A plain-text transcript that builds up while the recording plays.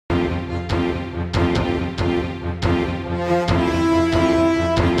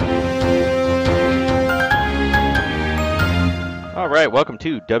All right, welcome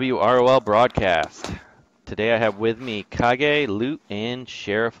to WROL Broadcast. Today I have with me Kage, Loot, and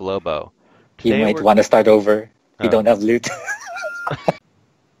Sheriff Lobo. You Today might want to start over. You don't have loot.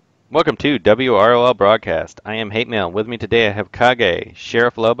 Welcome to WROL Broadcast. I am Hate Mail. With me today I have Kage,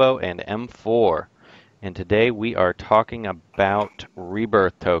 Sheriff Lobo, and M4. And today we are talking about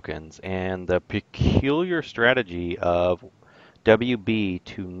Rebirth tokens and the peculiar strategy of WB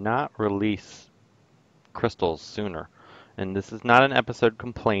to not release crystals sooner. And this is not an episode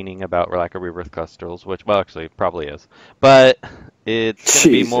complaining about lack of Rebirth crystals, which, well, actually, it probably is. But it's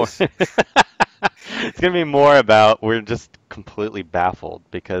going to be more. It's going to be more about we're just completely baffled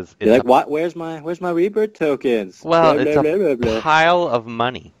because it's You're like, what? Where's my Rebirth tokens? well, Blah, it's blah, a blah, blah, blah. pile of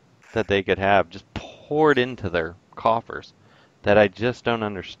money that they could have just poured into their coffers that I just don't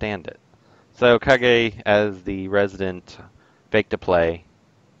understand it. So Kage, as the resident fake-to-play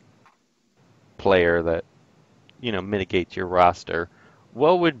player that mitigates your roster,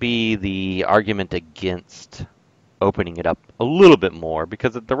 what would be the argument against opening it up a little bit more?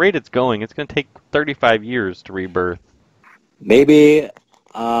 Because at the rate it's going to take 35 years to rebirth. Maybe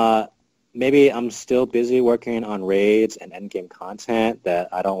I'm still busy working on raids and endgame content that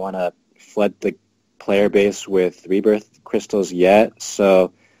I don't want to flood the player base with Rebirth crystals yet.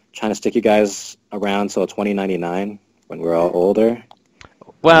 So trying to stick you guys around till 2099 when we're all older.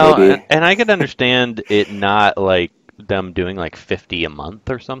 Well, Maybe. and I could understand it not like them doing like 50 a month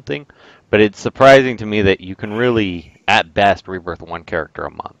or something, but it's surprising to me that you can really, at best, rebirth one character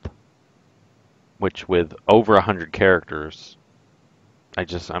a month. Which with over 100 characters,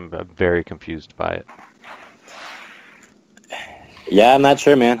 I'm very confused by it. Yeah, I'm not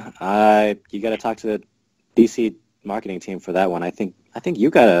sure, man. You got to talk to the DC marketing team for that one. I think you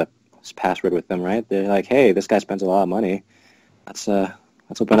got a password with them, right? They're like, hey, this guy spends a lot of money. Let's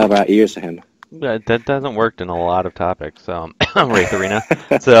open up our ears to him. That doesn't work in a lot of topics. Wraith Arena.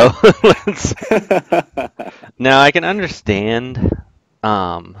 So let's. Now I can understand.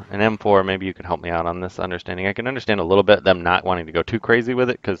 And M4, maybe you can help me out on this understanding. I can understand a little bit them not wanting to go too crazy with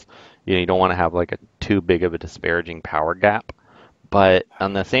it because you don't want to have like a too big of a disparaging power gap. But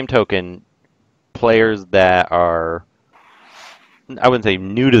on the same token, players that are, I wouldn't say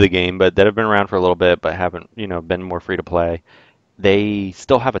new to the game, but that have been around for a little bit but haven't been more free to play, they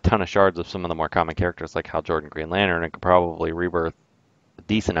still have a ton of shards of some of the more common characters like Hal Jordan, Green Lantern, and could probably rebirth a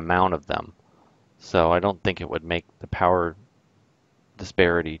decent amount of them. So I don't think it would make the power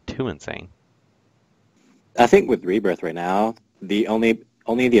disparity too insane. I think with Rebirth right now, the only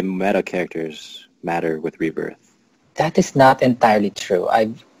the meta characters matter with Rebirth. That is not entirely true.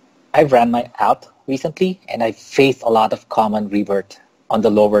 I've ran my out recently, and I faced a lot of common Rebirth on the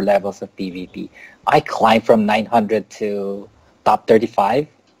lower levels of PvP. I climbed from 900 to top 35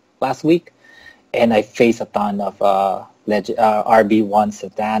 last week, and I faced a ton of RB1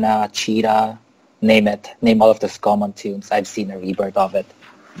 Savannah, Cheetah, name all of those common tunes. I've seen a Rebirth of it.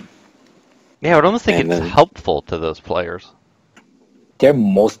 Yeah, I would almost think it's helpful to those players. They're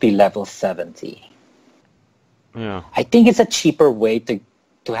mostly level 70. Yeah. I think it's a cheaper way to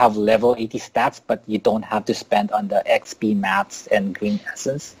have level 80 stats, but you don't have to spend on the XP mats and green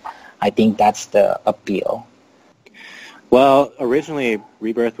essence. I think that's the appeal. Well, originally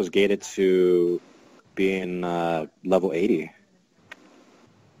Rebirth was gated to being level 80.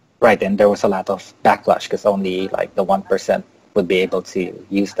 Right, and there was a lot of backlash because only like the 1% would be able to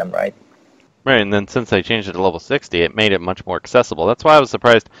use them, right? Right, and then since they changed it to level 60, it made it much more accessible. That's why I was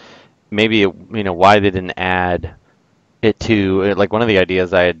surprised maybe why they didn't add it to, like, one of the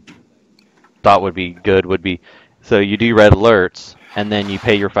ideas I had thought would be good would be, so you do red alerts, and then you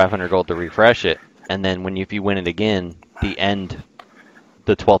pay your 500 gold to refresh it, and then if you win it again, the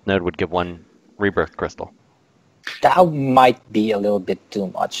 12th node would give one rebirth crystal. That might be a little bit too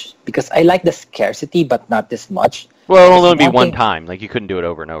much, because I like the scarcity, but not this much. Well, it'll only be one time, like you couldn't do it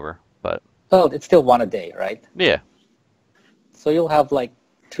over and over, but... Well, it's still one a day, right? Yeah. So you'll have like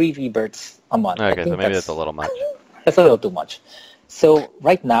 3 rebirths a month. Okay, so maybe that's a little much. That's a little too much. So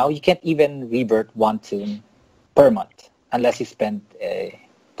right now, you can't even rebirth one tune per month unless you spend a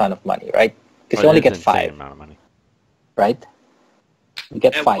ton of money, right? Because you only get 5. Amount of money. Right? You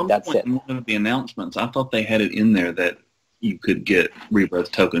get 5, that's it. In one of the announcements, I thought they had it in there that you could get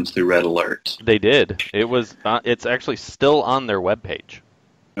rebirth tokens through red alerts. They did. It's actually still on their webpage,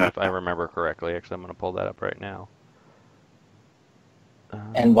 if I remember correctly. Actually, I'm going to pull that up right now.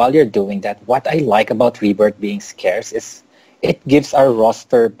 And while you're doing that, what I like about Rebirth being scarce is it gives our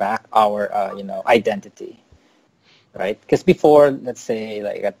roster back our identity, right? Because before, let's say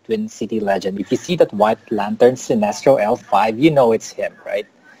like a Twin City Legend, if you see that White Lantern Sinestro L5, you know it's him, right?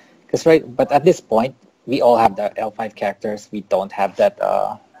 But at this point, we all have the L5 characters. We don't have that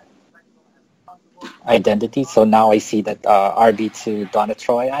identity. So now I see that RB2 Donna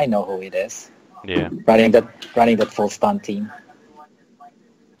Troy. I know who it is. Yeah. Running that full stun team.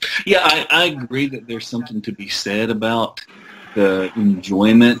 Yeah, I agree that there's something to be said about the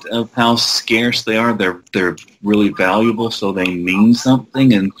enjoyment of how scarce they are. They're really valuable, so they mean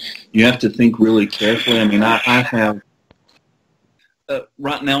something, and you have to think really carefully. I mean, I have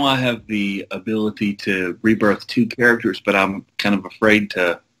right now I have the ability to rebirth 2 characters, but I'm kind of afraid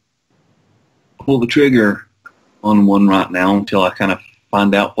to pull the trigger on one right now until I kind of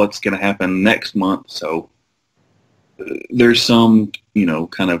find out what's going to happen next month. So there's some,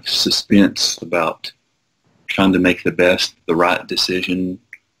 kind of suspense about trying to make the right decision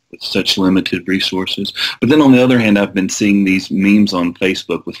with such limited resources. But then on the other hand, I've been seeing these memes on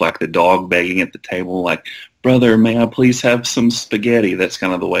Facebook with like the dog begging at the table, like, brother, may I please have some spaghetti? That's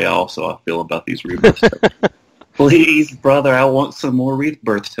kind of the way I feel about these rebirth tokens. Please, brother, I want some more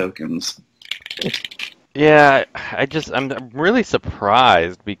rebirth tokens. Yeah, I'm really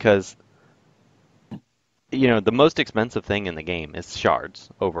surprised because, the most expensive thing in the game is shards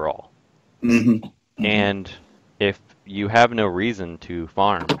overall. Mm-hmm. And if you have no reason to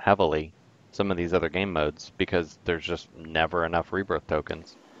farm heavily some of these other game modes because there's just never enough rebirth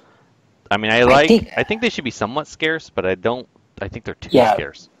tokens. I mean, I think they should be somewhat scarce, but I think they're too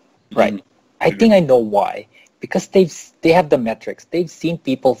scarce. Right. I think I know why. Because they have the metrics. They've seen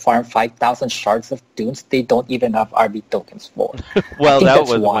people farm 5,000 shards of dunes they don't even have RB tokens for. Well, that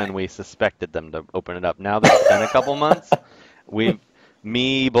was when we suspected them to open it up. Now that it's been a couple months,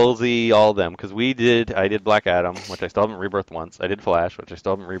 me, Bullsy, all of them, because I did Black Adam, which I still haven't rebirthed once. I did Flash, which I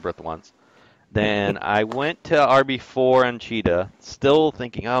still haven't rebirthed once. Then I went to RB4 and Cheetah, still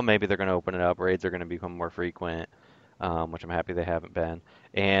thinking, oh, maybe they're going to open it up. Raids are going to become more frequent, which I'm happy they haven't been.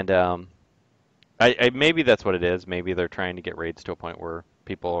 And I maybe that's what it is. Maybe they're trying to get raids to a point where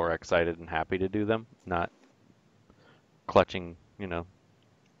people are excited and happy to do them, not clutching,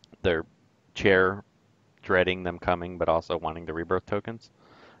 their chair, dreading them coming, but also wanting the rebirth tokens.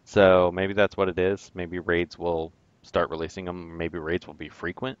 So maybe that's what it is. Maybe raids will start releasing them. Maybe raids will be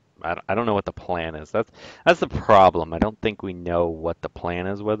frequent. I don't know what the plan is. That's the problem. I don't think we know what the plan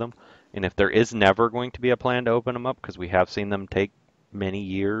is with them. And if there is never going to be a plan to open them up, because we have seen them take many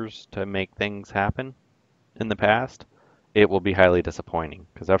years to make things happen in the past, it will be highly disappointing.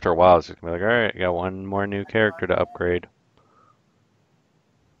 Because after a while, it's just going to be like, all right, got one more new character to upgrade.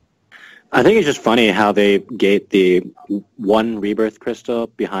 I think it's just funny how they gate the one rebirth crystal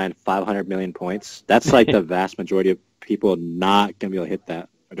behind 500 million points. That's like the vast majority of people not going to be able to hit that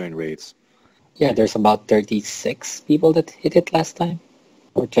during raids. Yeah, there's about 36 people that hit it last time.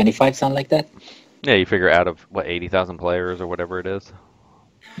 Or 25, something like that. Yeah, you figure out of, 80,000 players or whatever it is.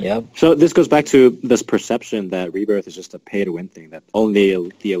 Yep. So this goes back to this perception that Rebirth is just a pay-to-win thing, that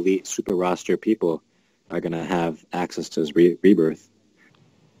only the elite super roster people are going to have access to this Rebirth.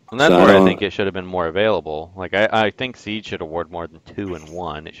 And that's where I think it should have been more available. Like, I think Siege should award more than 2 and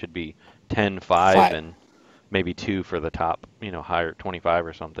 1. It should be 10, 5, and maybe 2 for the top, higher 25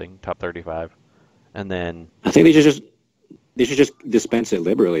 or something, top 35. And then... I think they should just dispense it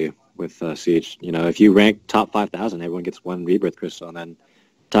liberally with Siege. If you rank top 5,000, everyone gets one Rebirth crystal, and then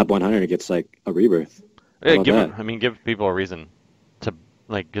top 100 gets like a Rebirth. Yeah, give people a reason to,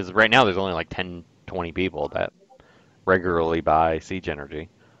 because right now there's only like 10, 20 people that regularly buy Siege Energy.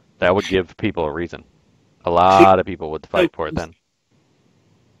 That would give people a reason. A lot of people would fight for it then.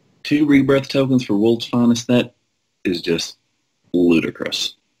 2 Rebirth tokens for World's Finest, that is just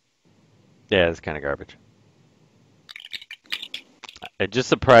ludicrous. Yeah, it's kind of garbage. It just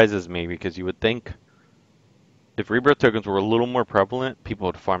surprises me because you would think if Rebirth tokens were a little more prevalent, people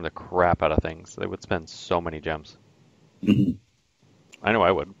would farm the crap out of things. They would spend so many gems. Mm-hmm. I know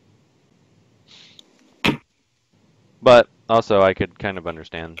I would. But also, I could kind of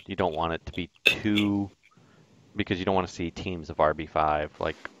understand you don't want it to be too, because you don't want to see teams of RB5,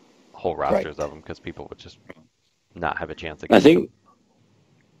 like whole rosters of them, because people would just not have a chance against them.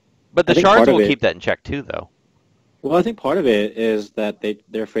 But the shards will keep that in check too, though. Well, I think part of it is that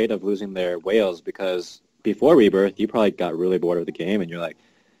they're afraid of losing their whales, because before Rebirth, you probably got really bored of the game, and you're like,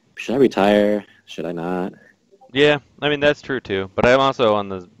 should I retire? Should I not? Yeah, I mean, that's true too. But I'm also on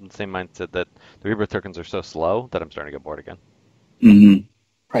the same mindset that the Rebirth tokens are so slow that I'm starting to get bored again. Mm-hmm.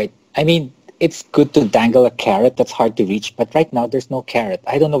 Right. I mean, it's good to dangle a carrot that's hard to reach, but right now there's no carrot.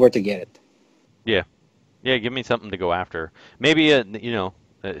 I don't know where to get it. Yeah. Yeah, give me something to go after. Maybe,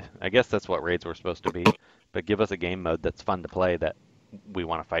 I guess that's what raids were supposed to be, but give us a game mode that's fun to play that we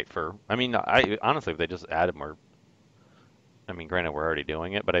want to fight for. I mean, honestly, if they just added more, I mean, granted, we're already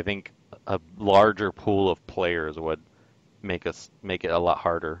doing it, but I think a larger pool of players would make it a lot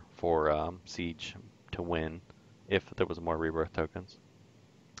harder for Siege to win if there was more Rebirth tokens.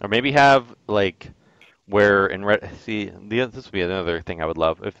 Or maybe have like where in red. See, this would be another thing I would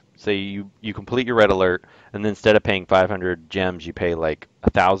love. If say you complete your red alert, and then instead of paying 500 gems, you pay like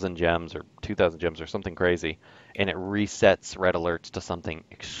 1,000 gems or 2,000 gems or something crazy, and it resets red alerts to something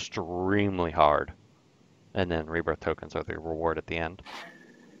extremely hard, and then Rebirth tokens are the reward at the end.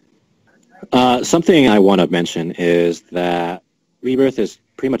 Something I want to mention is that Rebirth is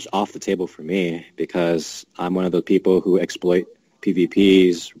pretty much off the table for me because I'm one of the people who exploit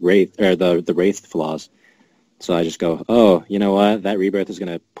PvP's Wraith or the Wraith flaws. So I just go, oh, you know what? That Rebirth is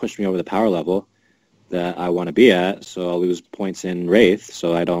going to push me over the power level that I want to be at, so I'll lose points in Wraith,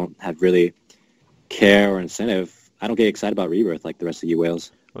 so I don't have really care or incentive. I don't get excited about Rebirth like the rest of you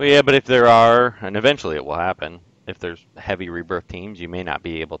whales. Well, yeah, but if there are, and eventually it will happen, if there's heavy Rebirth teams, you may not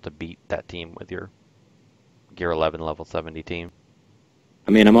be able to beat that team with your Gear 11 level 70 team.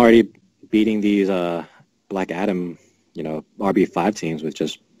 I mean, I'm already beating these Black Adam, RB5 teams with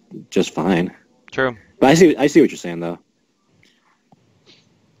just fine. True. But I see what you're saying, though.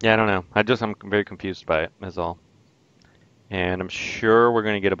 Yeah, I don't know. I'm very confused by it, is all. And I'm sure we're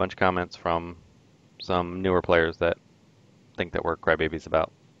going to get a bunch of comments from some newer players that think that we're crybabies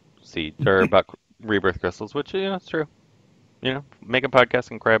about Siege or about Rebirth crystals, which it's true. Make a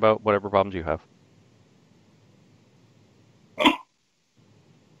podcast and cry about whatever problems you have.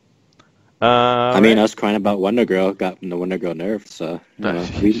 I mean, us crying about Wonder Girl got the Wonder Girl nerfed, so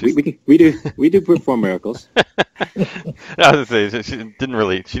we do perform miracles. I was gonna say she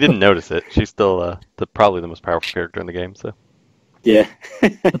didn't notice it. She's still probably the most powerful character in the game. So yeah.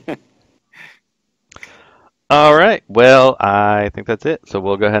 All right. Well, I think that's it. So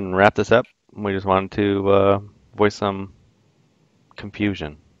we'll go ahead and wrap this up. We just wanted to voice some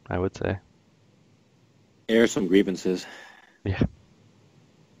confusion, I would say. Air some grievances. Yeah.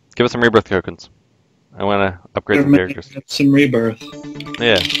 Give us some Rebirth tokens. I want to upgrade some characters. Some Rebirth.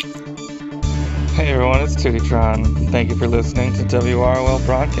 Yeah. Hey everyone, it's Tootytron. Thank you for listening to WROL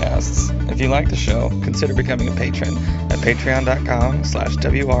Broadcasts. If you like the show, consider becoming a patron at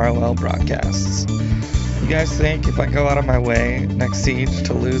patreon.com/WROL Broadcasts. You guys think if I go out of my way next Siege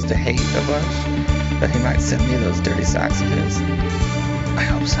to lose to Hate a bunch, that he might send me those dirty socks of his? I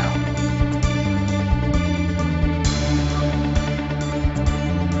hope so.